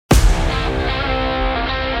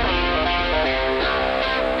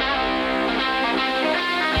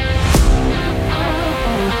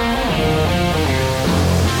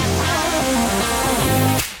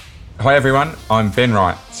Hi everyone, I'm Ben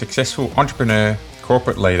Wright, successful entrepreneur,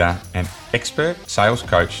 corporate leader and expert sales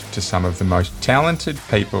coach to some of the most talented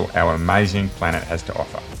people our amazing planet has to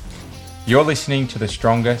offer. You're listening to the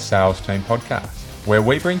Stronger Sales Team podcast, where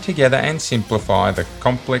we bring together and simplify the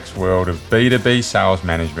complex world of B2B sales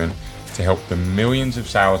management to help the millions of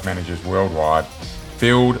sales managers worldwide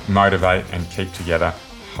build, motivate and keep together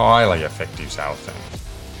highly effective sales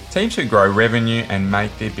teams. Teams who grow revenue and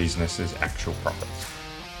make their businesses actual profits.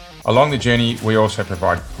 Along the journey, we also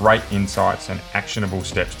provide great insights and actionable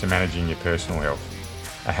steps to managing your personal health.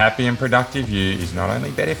 A happy and productive you is not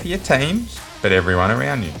only better for your teams, but everyone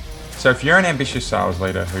around you. So if you're an ambitious sales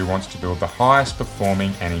leader who wants to build the highest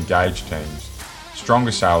performing and engaged teams,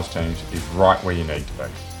 Stronger Sales Teams is right where you need to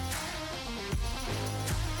be.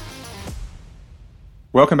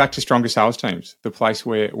 Welcome back to Stronger Sales Teams, the place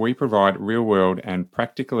where we provide real-world and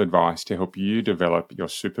practical advice to help you develop your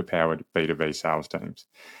superpowered B2B sales teams.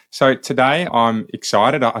 So today I'm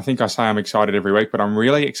excited. I think I say I'm excited every week, but I'm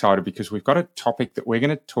really excited because we've got a topic that we're going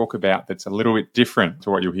to talk about that's a little bit different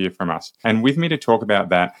to what you'll hear from us. And with me to talk about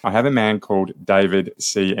that, I have a man called David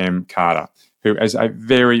C.M. Carter, who is a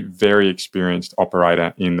very, very experienced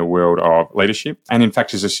operator in the world of leadership, and in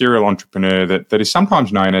fact is a serial entrepreneur that is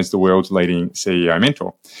sometimes known as the world's leading CEO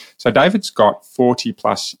mentor. So David's got 40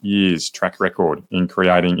 plus years track record in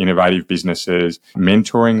creating innovative businesses,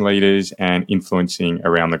 mentoring leaders and influencing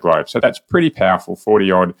around the globe. So that's pretty powerful,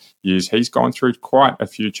 40 odd years. He's gone through quite a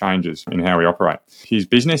few changes in how we operate. His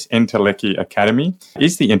business, Entelechy Academy,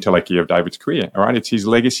 is the Entelechy of David's career. All right, it's his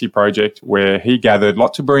legacy project where he gathered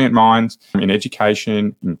lots of brilliant minds in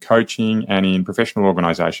education, in coaching, and in professional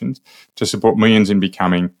organizations to support millions in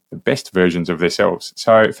becoming the best versions of themselves.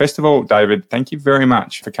 So first of all, David, thank you very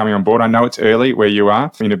much for coming on board. I know it's early where you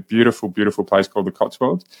are in a beautiful, beautiful place called the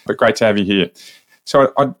Cotswolds, but great to have you here.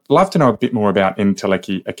 So I'd love to know a bit more about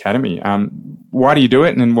Entelechy Academy. Why do you do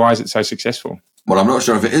it and why is it so successful? Well, I'm not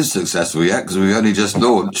sure if it is successful yet because we've only just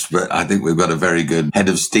launched, but I think we've got a very good head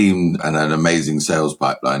of steam and an amazing sales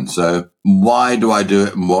pipeline. So why do I do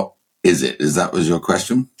it and what is it? Was your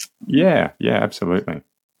question? Yeah, absolutely.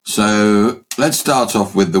 So let's start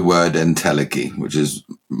off with the word entelechy, which is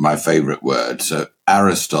my favorite word. So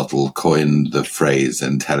Aristotle coined the phrase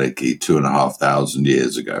entelechy 2,500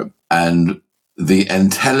 years ago. And the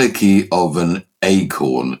entelechy of an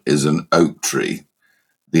acorn is an oak tree.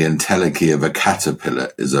 The entelechy of a caterpillar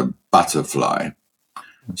is a butterfly.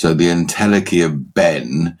 So the entelechy of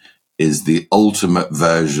Ben is the ultimate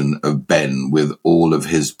version of Ben with all of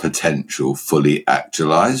his potential fully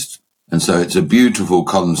actualized. And so it's a beautiful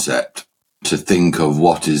concept to think of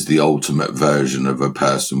what is the ultimate version of a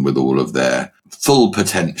person with all of their full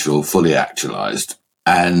potential fully actualized.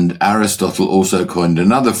 And Aristotle also coined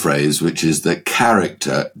another phrase, which is that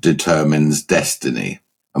character determines destiny.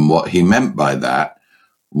 And what he meant by that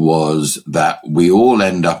was that we all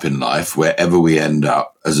end up in life, wherever we end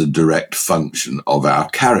up, as a direct function of our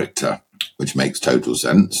character, which makes total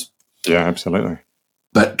sense. Yeah, absolutely.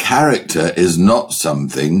 But character is not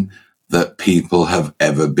something that people have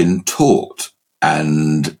ever been taught.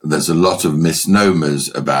 And there's a lot of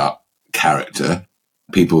misnomers about character.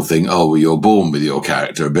 People think, oh, well, you're born with your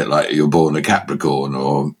character, a bit like you're born a Capricorn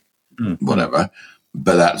or whatever.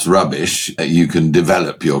 But that's rubbish. You can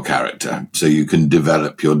develop your character. So you can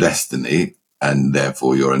develop your destiny and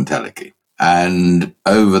therefore your entelechy. And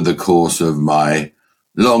over the course of my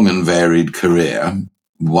long and varied career,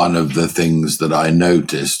 one of the things that I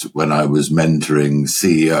noticed when I was mentoring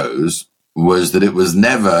CEOs was that it was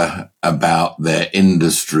never about their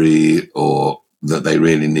industry or that they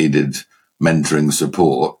really needed mentoring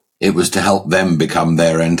support. It was to help them become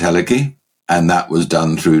their entelechy. And that was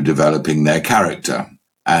done through developing their character.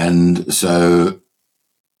 And so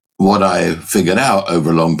what I figured out over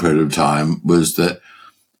a long period of time was that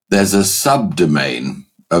there's a subdomain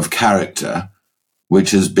of character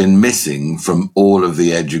which has been missing from all of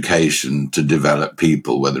the education to develop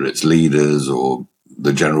people, whether it's leaders or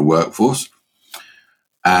the general workforce.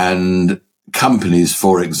 And companies,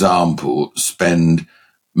 for example, spend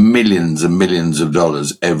millions and millions of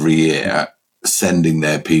dollars every year sending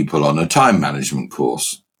their people on a time management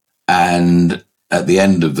course. And at the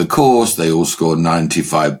end of the course, they all scored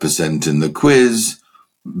 95% in the quiz.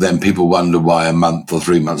 Then people wonder why a month or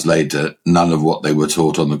 3 months later, none of what they were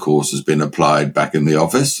taught on the course has been applied back in the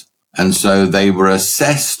office. And so they were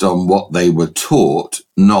assessed on what they were taught,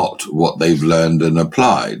 not what they've learned and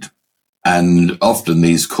applied. And often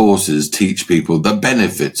these courses teach people the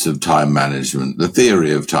benefits of time management, the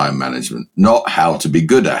theory of time management, not how to be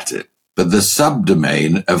good at it. But the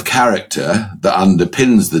subdomain of character that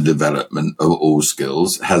underpins the development of all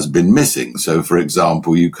skills has been missing. So, for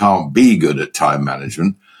example, you can't be good at time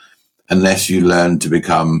management unless you learn to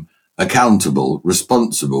become accountable,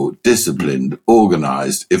 responsible, disciplined,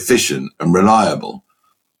 organized, efficient, and reliable.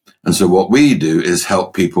 And so what we do is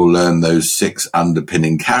help people learn those 6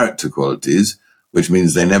 underpinning character qualities, which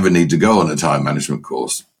means they never need to go on a time management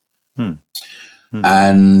course.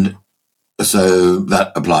 And so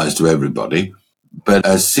that applies to everybody. But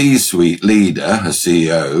a C-suite leader, a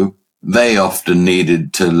CEO, they often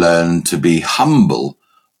needed to learn to be humble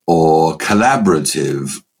or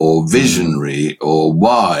collaborative or visionary or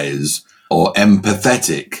wise or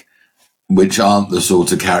empathetic, which aren't the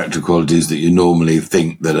sort of character qualities that you normally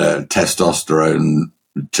think that a testosterone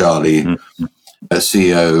Charlie, a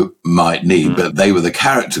CEO might need. But they were the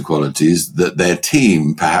character qualities that their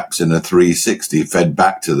team, perhaps in a 360 fed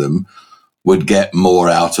back to them, would get more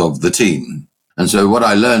out of the team. And so what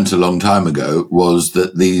I learned a long time ago was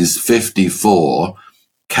that these 54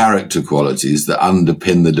 character qualities that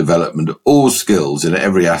underpin the development of all skills in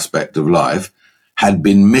every aspect of life had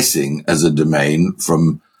been missing as a domain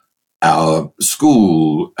from our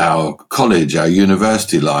school, our college, our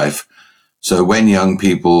university life. So when young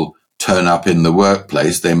people turn up in the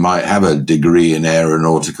workplace, they might have a degree in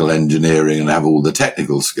aeronautical engineering and have all the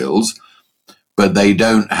technical skills, but they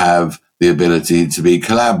don't have the ability to be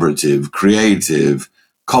collaborative, creative,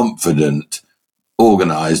 confident,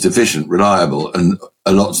 organized, efficient, reliable, and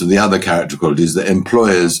lots of the other character qualities that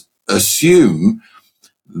employers assume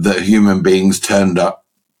that human beings turned up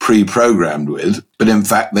pre-programmed with. But in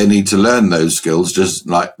fact, they need to learn those skills just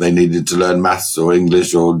like they needed to learn maths or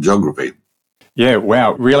English or geography. Yeah,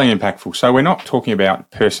 wow, really impactful. So we're not talking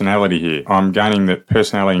about personality here. I'm gaining that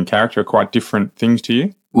personality and character are quite different things to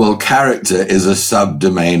you. Well, character is a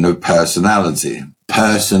subdomain of personality.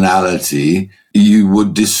 Personality, you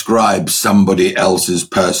would describe somebody else's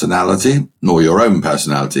personality or your own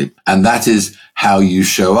personality. And that is how you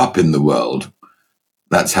show up in the world.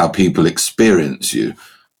 That's how people experience you.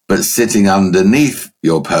 But sitting underneath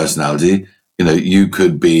your personality, you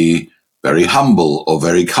could be very humble or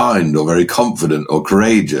very kind or very confident or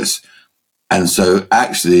courageous. And so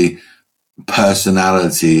actually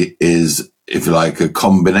personality is, if you like, a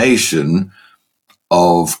combination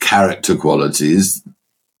of character qualities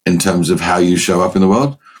in terms of how you show up in the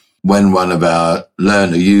world. When one of our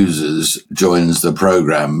learner users joins the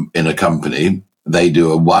program in a company, they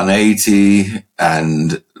do a 180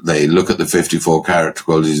 and they look at the 54 character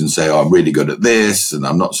qualities and say, oh, I'm really good at this and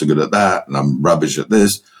I'm not so good at that and I'm rubbish at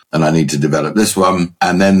this and I need to develop this one.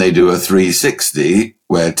 And then they do a 360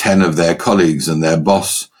 where 10 of their colleagues and their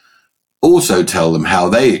boss also tell them how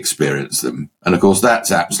they experience them. And of course,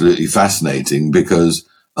 that's absolutely fascinating because,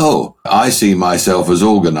 I see myself as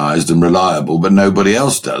organized and reliable, but nobody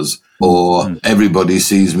else does. Or everybody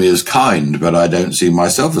sees me as kind, but I don't see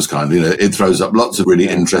myself as kind. It throws up lots of really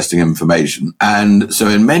interesting information. And so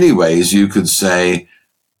in many ways, you could say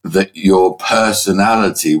that your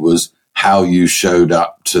personality was how you showed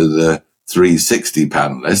up to the 360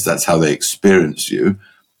 panelists. That's how they experience you.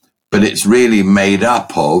 But it's really made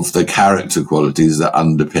up of the character qualities that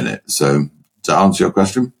underpin it. So to answer your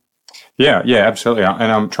question? Yeah, absolutely.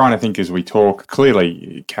 And I'm trying to think as we talk,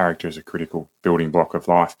 clearly character is a critical building block of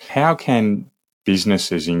life. How can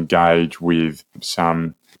businesses engage with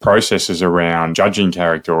some processes around judging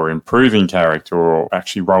character or improving character or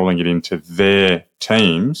actually rolling it into their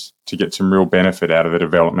teams to get some real benefit out of the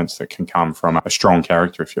developments that can come from a strong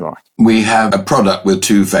character, if you like? We have a product with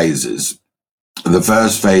 2 phases. The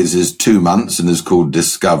first phase is 2 months and is called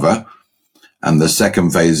Discover. And the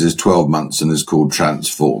second phase is 12 months and is called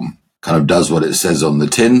Transform. Kind of does what it says on the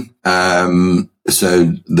tin.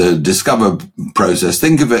 So the Discover process,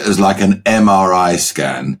 think of it as like an MRI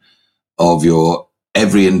scan of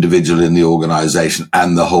every individual in the organization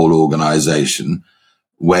and the whole organization,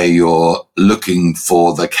 where you're looking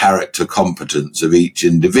for the character competence of each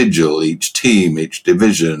individual, each team, each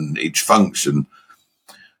division, each function.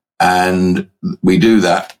 And we do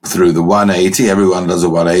that through the 180. Everyone does a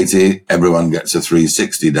 180. Everyone gets a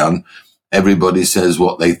 360 done. Everybody says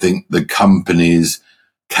what they think the company's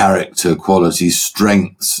character, quality,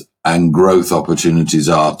 strengths and growth opportunities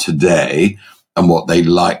are today and what they'd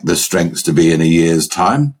like the strengths to be in a year's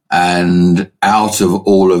time. And out of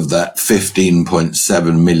all of that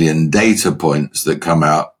 15.7 million data points that come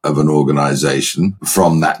out of an organization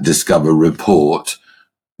from that Discover report,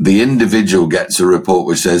 the individual gets a report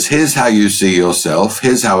which says, here's how you see yourself.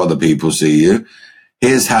 Here's how other people see you.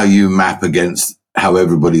 Here's how you map against how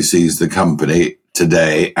everybody sees the company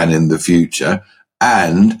today and in the future.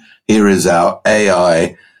 And here is our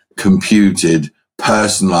AI computed,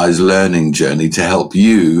 personalized learning journey to help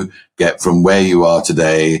you get from where you are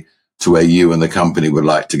today to where you and the company would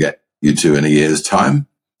like to get you to in a year's time.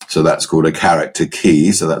 So that's called a character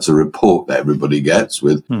key. So that's a report that everybody gets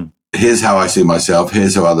with, here's how I see myself,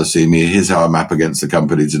 here's how others see me, here's how I map against the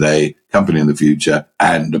company today, company in the future,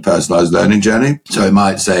 and a personalized learning journey. So it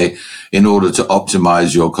might say, in order to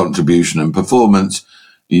optimize your contribution and performance,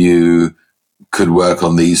 you could work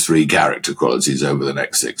on these 3 character qualities over the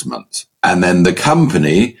next 6 months. And then the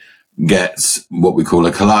company gets what we call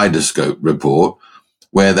a kaleidoscope report,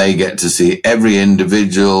 where they get to see every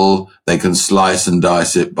individual. They can slice and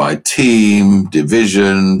dice it by team,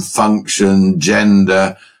 division, function,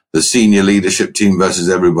 gender, the senior leadership team versus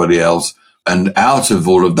everybody else. And out of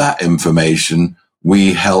all of that information,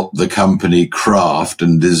 we help the company craft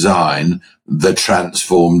and design the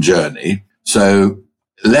transform journey. So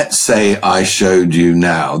let's say I showed you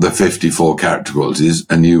now the 54 character qualities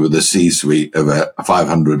and you were the C-suite of a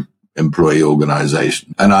 500 employee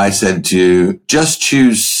organization. And I said to you, just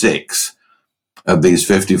choose 6 of these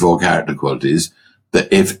 54 character qualities that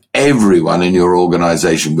if everyone in your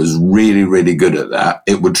organization was really, really good at that,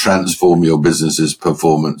 it would transform your business's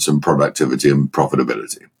performance and productivity and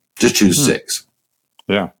profitability. Just choose 6.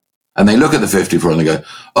 Yeah. And they look at the 54 and they go,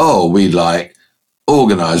 oh, we like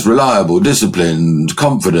organized, reliable, disciplined,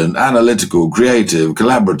 confident, analytical, creative,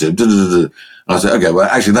 collaborative. And I said, okay, well,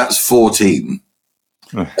 actually that's 14.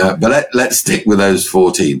 But let's stick with those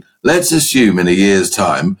 14. Let's assume in a year's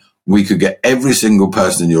time, we could get every single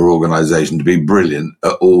person in your organization to be brilliant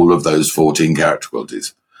at all of those 14 character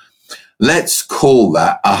qualities. Let's call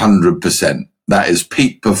that 100%. That is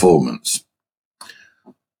peak performance.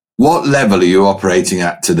 What level are you operating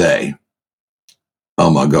at today?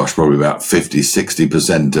 Oh my gosh, probably about 50,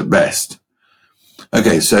 60% at best.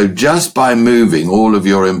 Okay, so just by moving all of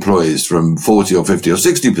your employees from 40 or 50 or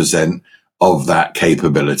 60% of that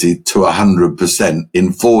capability to 100%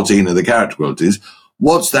 in 14 of the character qualities,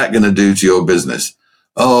 what's that going to do to your business?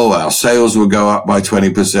 Oh, our sales will go up by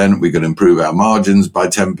 20%. We could improve our margins by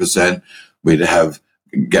 10%. We'd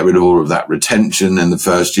get rid of all of that retention in the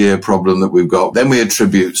first year problem that we've got. Then we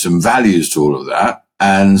attribute some values to all of that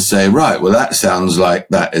and say, right, well, that sounds like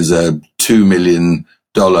that is a $2 million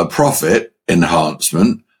profit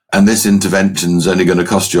enhancement. And this intervention's only going to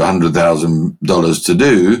cost you $100,000 to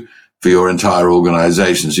do for your entire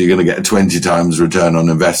organization. So you're going to get a 20 times return on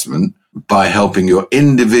investment by helping your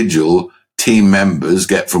individual team members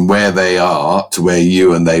get from where they are to where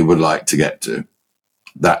you and they would like to get to.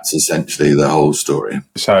 That's essentially the whole story.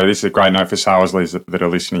 So this is a great note for sales leaders that are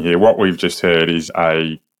listening here. What we've just heard is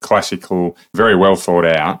a classical, very well thought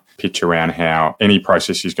out pitch around how any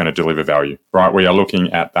process is going to deliver value, right? We are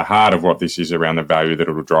looking at the heart of what this is around the value that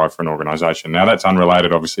it will drive for an organization. Now, that's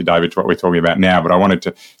unrelated, obviously, David, to what we're talking about now, but I wanted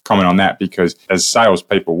to comment on that because as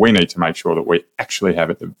salespeople, we need to make sure that we actually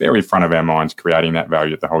have at the very front of our minds creating that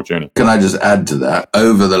value at the whole journey. Can I just add to that?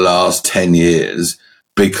 Over the last 10 years,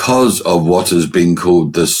 because of what has been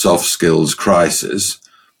called the soft skills crisis,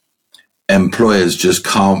 employers just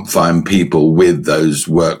can't find people with those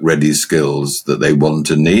work-ready skills that they want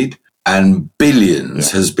and need. And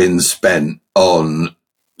billions has been spent on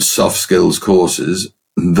soft skills courses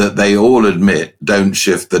that they all admit don't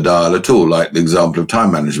shift the dial at all, like the example of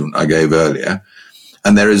time management I gave earlier.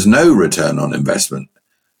 And there is no return on investment.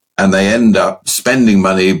 And they end up spending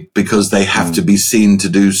money because they have to be seen to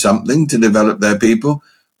do something to develop their people,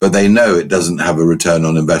 but they know it doesn't have a return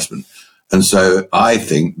on investment. And so I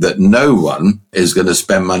think that no one is going to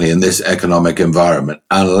spend money in this economic environment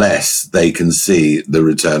unless they can see the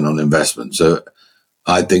return on investment. So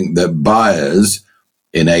I think that buyers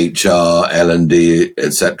in HR, L&D,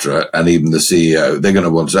 etc., and even the CEO, they're going to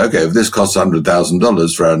want to say, okay, if this costs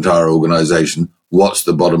 $100,000 for our entire organization, what's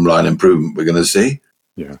the bottom line improvement we're going to see?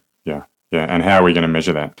 Yeah, and how are we going to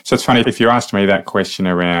measure that? So it's funny, if you asked me that question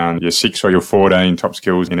around your 6 or your 14 top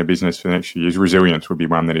skills in a business for the next few years, resilience would be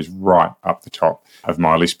one that is right up the top of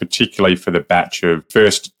my list, particularly for the batch of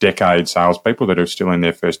first decade salespeople that are still in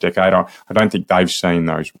their first decade. I don't think they've seen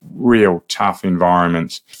those real tough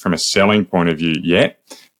environments from a selling point of view yet,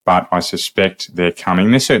 but I suspect they're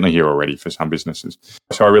coming. They're certainly here already for some businesses.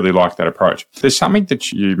 So I really like that approach. There's something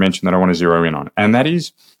that you mentioned that I want to zero in on, and that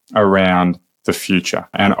is around the future.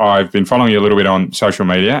 And I've been following you a little bit on social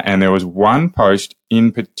media, and there was one post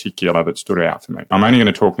in particular that stood out for me. I'm only going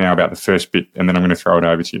to talk now about the first bit, and then I'm going to throw it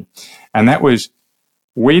over to you. And that was,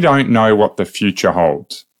 we don't know what the future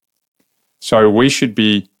holds. So we should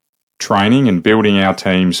be training and building our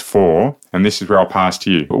teams for, and this is where I'll pass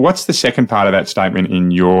to you. What's the second part of that statement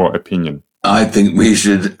in your opinion? I think we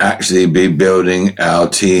should actually be building our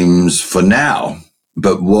teams for now,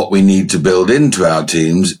 But what we need to build into our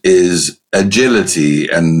teams is agility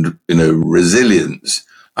and, resilience.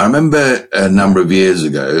 I remember a number of years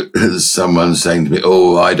ago, someone saying to me,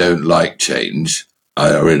 "Oh, I don't like change.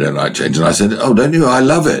 I really don't like change." And I said, "Oh, don't you? I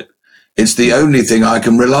love it. It's the only thing I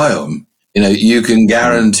can rely on." You can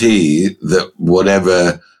guarantee that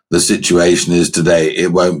whatever the situation is today,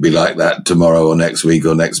 it won't be like that tomorrow or next week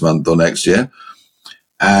or next month or next year.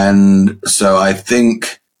 And so I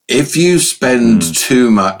think if you spend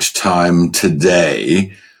too much time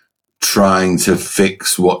today trying to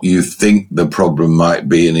fix what you think the problem might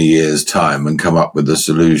be in a year's time and come up with a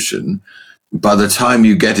solution, by the time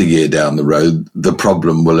you get a year down the road, the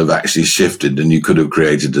problem will have actually shifted and you could have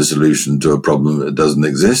created a solution to a problem that doesn't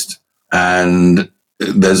exist. And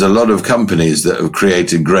there's a lot of companies that have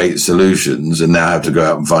created great solutions and now have to go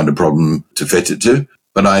out and find a problem to fit it to.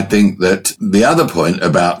 But I think that the other point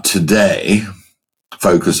about today,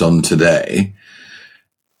 focus on today,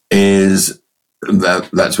 is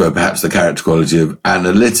that's where perhaps the character quality of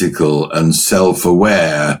analytical and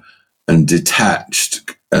self-aware and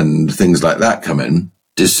detached and things like that come in.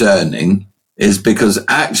 Discerning is because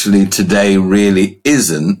actually today really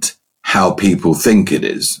isn't how people think it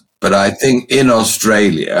is. But I think in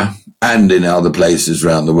Australia and in other places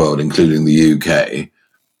around the world, including the UK,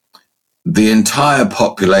 the entire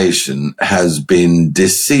population has been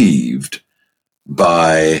deceived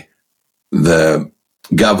by the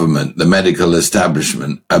government, the medical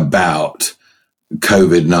establishment, about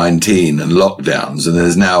COVID-19 and lockdowns. And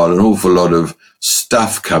there's now an awful lot of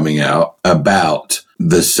stuff coming out about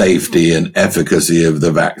the safety and efficacy of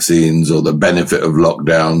the vaccines or the benefit of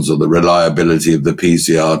lockdowns or the reliability of the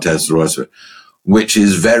PCR tests, or whatever, which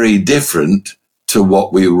is very different to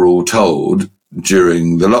what we were all told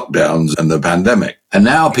during the lockdowns and the pandemic. And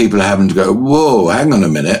now people are having to go, whoa, hang on a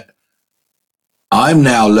minute. I'm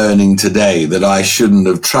now learning today that I shouldn't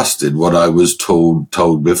have trusted what I was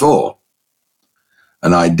told before.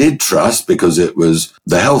 And I did trust because it was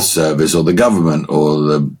the health service or the government or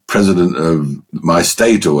the president of my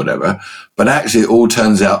state or whatever. But actually it all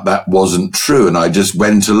turns out that wasn't true. And I just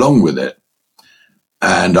went along with it.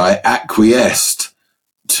 And I acquiesced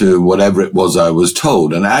to whatever it was I was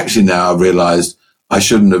told. And actually now I've realized I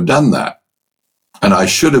shouldn't have done that. And I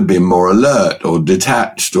should have been more alert or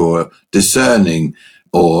detached or discerning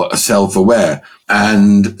or self-aware.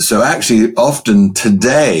 And so actually often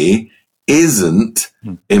today isn't,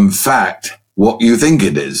 in fact, what you think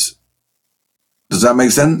it is. Does that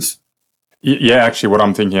make sense? Yeah, actually what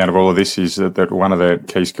I'm thinking out of all of this is that one of the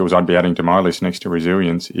key skills I'd be adding to my list next to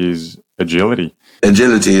resilience is agility.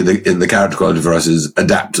 Agility in the character quality for us is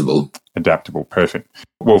adaptable. Adaptable, perfect.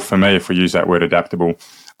 Well, for me, if we use that word adaptable,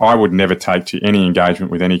 I would never take to any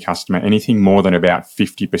engagement with any customer anything more than about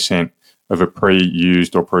 50% of a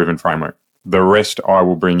pre-used or proven framework. The rest I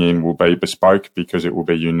will bring in will be bespoke because it will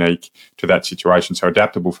be unique to that situation. So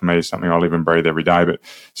adaptable for me is something I live and breathe every day. But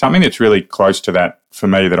something that's really close to that for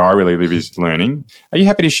me that I really live is learning. Are you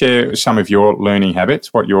happy to share some of your learning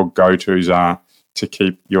habits, what your go-tos are to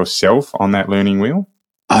keep yourself on that learning wheel?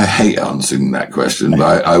 I hate answering that question,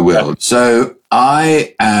 but I will. So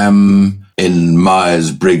I am, in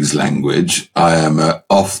Myers-Briggs language, I am an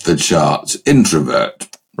off-the-charts introvert.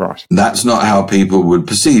 Right. That's not how people would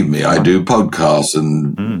perceive me. I do podcasts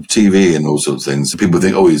and TV and all sorts of things. People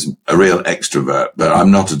think, oh, he's a real extrovert, but I'm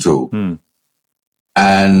not at all.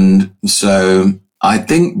 And so I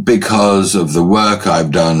think because of the work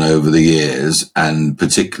I've done over the years, and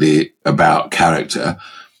particularly about character,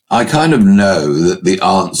 I kind of know that the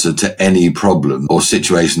answer to any problem or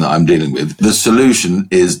situation that I'm dealing with, the solution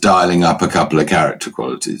is dialing up a couple of character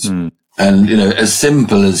qualities. And, as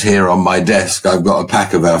simple as here on my desk, I've got a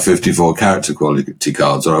pack of our 54 character quality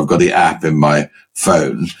cards, or I've got the app in my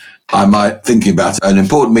phone. I might thinking about an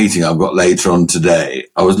important meeting I've got later on today.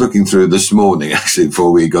 I was looking through this morning, actually,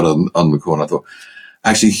 before we got on the call, and I thought,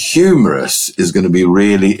 actually, humorous is going to be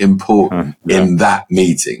really important in that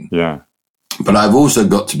meeting. Yeah. But I've also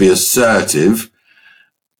got to be assertive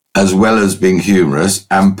as well as being humorous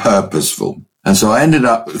and purposeful. And so I ended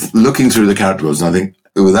up looking through the character qualities, and I think,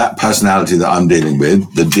 with that personality that I'm dealing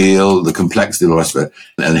with, the deal, the complexity, the rest of it,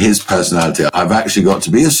 and his personality, I've actually got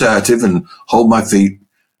to be assertive and hold my feet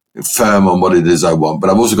firm on what it is I want, but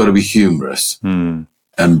I've also got to be humorous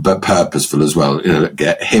but purposeful as well.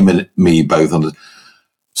 Get him and me both on.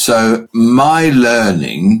 So my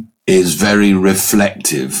learning is very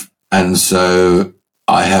reflective, and so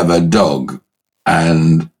I have a dog,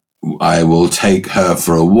 and I will take her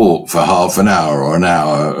for a walk for half an hour or an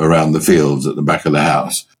hour around the fields at the back of the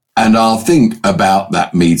house. And I'll think about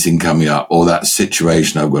that meeting coming up or that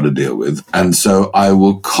situation I've got to deal with. And so I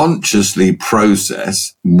will consciously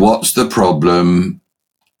process what's the problem,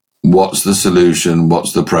 what's the solution,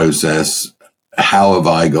 what's the process, how have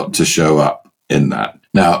I got to show up in that?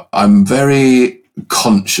 Now, I'm a very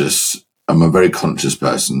conscious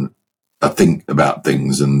person. I think about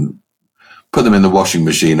things and put them in the washing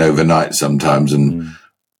machine overnight sometimes, and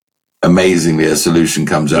amazingly a solution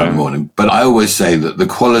comes out in the morning. But I always say that the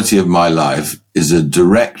quality of my life is a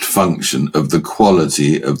direct function of the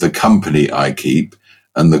quality of the company I keep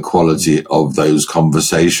and the quality of those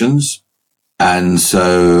conversations. And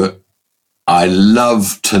so I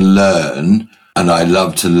love to learn, and I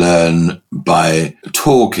love to learn by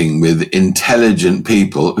talking with intelligent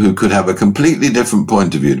people who could have a completely different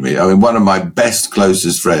point of view to me. I mean, one of my best,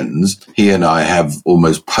 closest friends, he and I have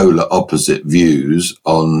almost polar opposite views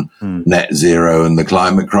on net zero and the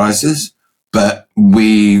climate crisis, but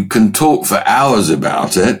we can talk for hours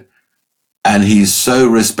about it. And he's so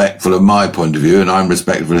respectful of my point of view, and I'm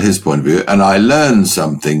respectful of his point of view. And I learn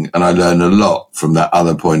something, and I learn a lot from that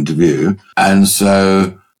other point of view. And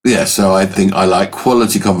so, so I think I like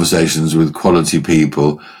quality conversations with quality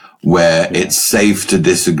people where it's safe to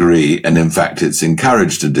disagree. And in fact, it's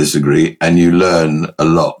encouraged to disagree. And you learn a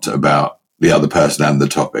lot about the other person and the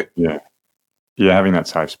topic. Yeah, having that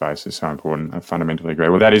safe space is so important. I fundamentally agree.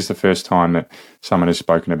 Well, that is the first time that someone has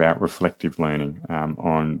spoken about reflective learning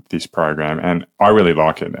on this program, and I really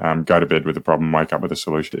like it. Go to bed with a problem, wake up with a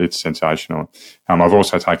solution. It's sensational. I've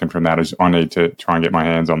also taken from that is I need to try and get my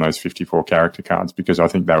hands on those 54 character cards because I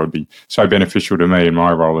think that would be so beneficial to me in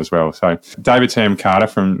my role as well. So David T.M. Carter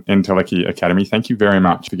from Entelechy Academy, thank you very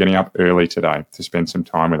much for getting up early today to spend some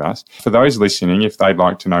time with us. For those listening, if they'd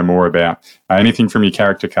like to know more about anything from your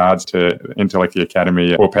character cards to Entelechy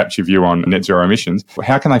Academy or perhaps your view on net zero emissions,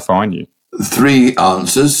 how can they find you? 3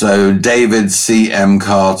 answers. So David C.M.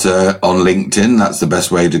 Carter on LinkedIn. That's the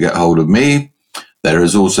best way to get hold of me. There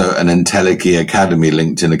is also an Entelechy Academy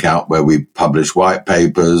LinkedIn account where we publish white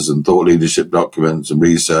papers and thought leadership documents and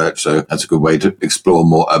research. So that's a good way to explore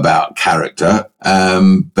more about character.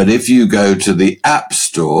 But if you go to the App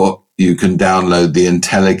Store, you can download the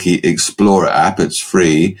Entelechy Explorer app. It's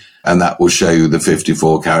free, and that will show you the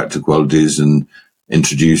 54 character qualities and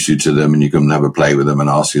introduce you to them, and you can have a play with them and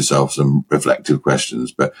ask yourself some reflective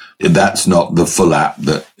questions. But that's not the full app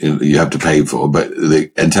that you have to pay for, but the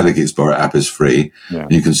Entelechy Explorer app is free.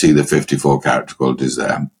 And you can see the 54 character qualities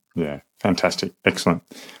there. Yeah, fantastic. Excellent.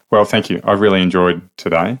 Well, thank you. I really enjoyed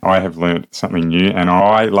today. I have learned something new, and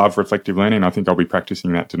I love reflective learning. I think I'll be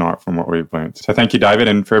practicing that tonight from what we've learned. So thank you, David.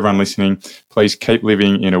 And for everyone listening, please keep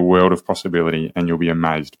living in a world of possibility, and you'll be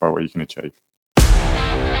amazed by what you can achieve.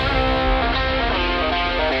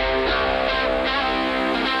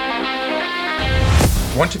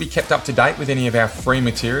 Want to be kept up to date with any of our free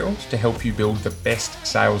materials to help you build the best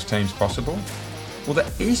sales teams possible? Well,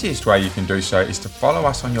 the easiest way you can do so is to follow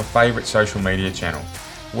us on your favourite social media channel.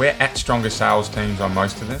 We're at Stronger Sales Teams on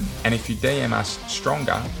most of them, and if you DM us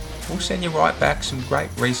Stronger, we'll send you right back some great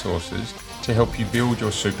resources to help you build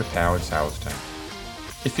your superpowered sales team.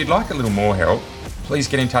 If you'd like a little more help, please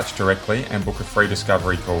get in touch directly and book a free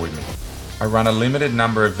discovery call with me. I run a limited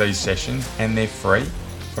number of these sessions, and they're free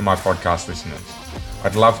for my podcast listeners.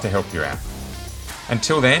 I'd love to help you out.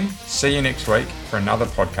 Until then, see you next week for another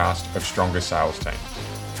podcast of Stronger Sales Teams.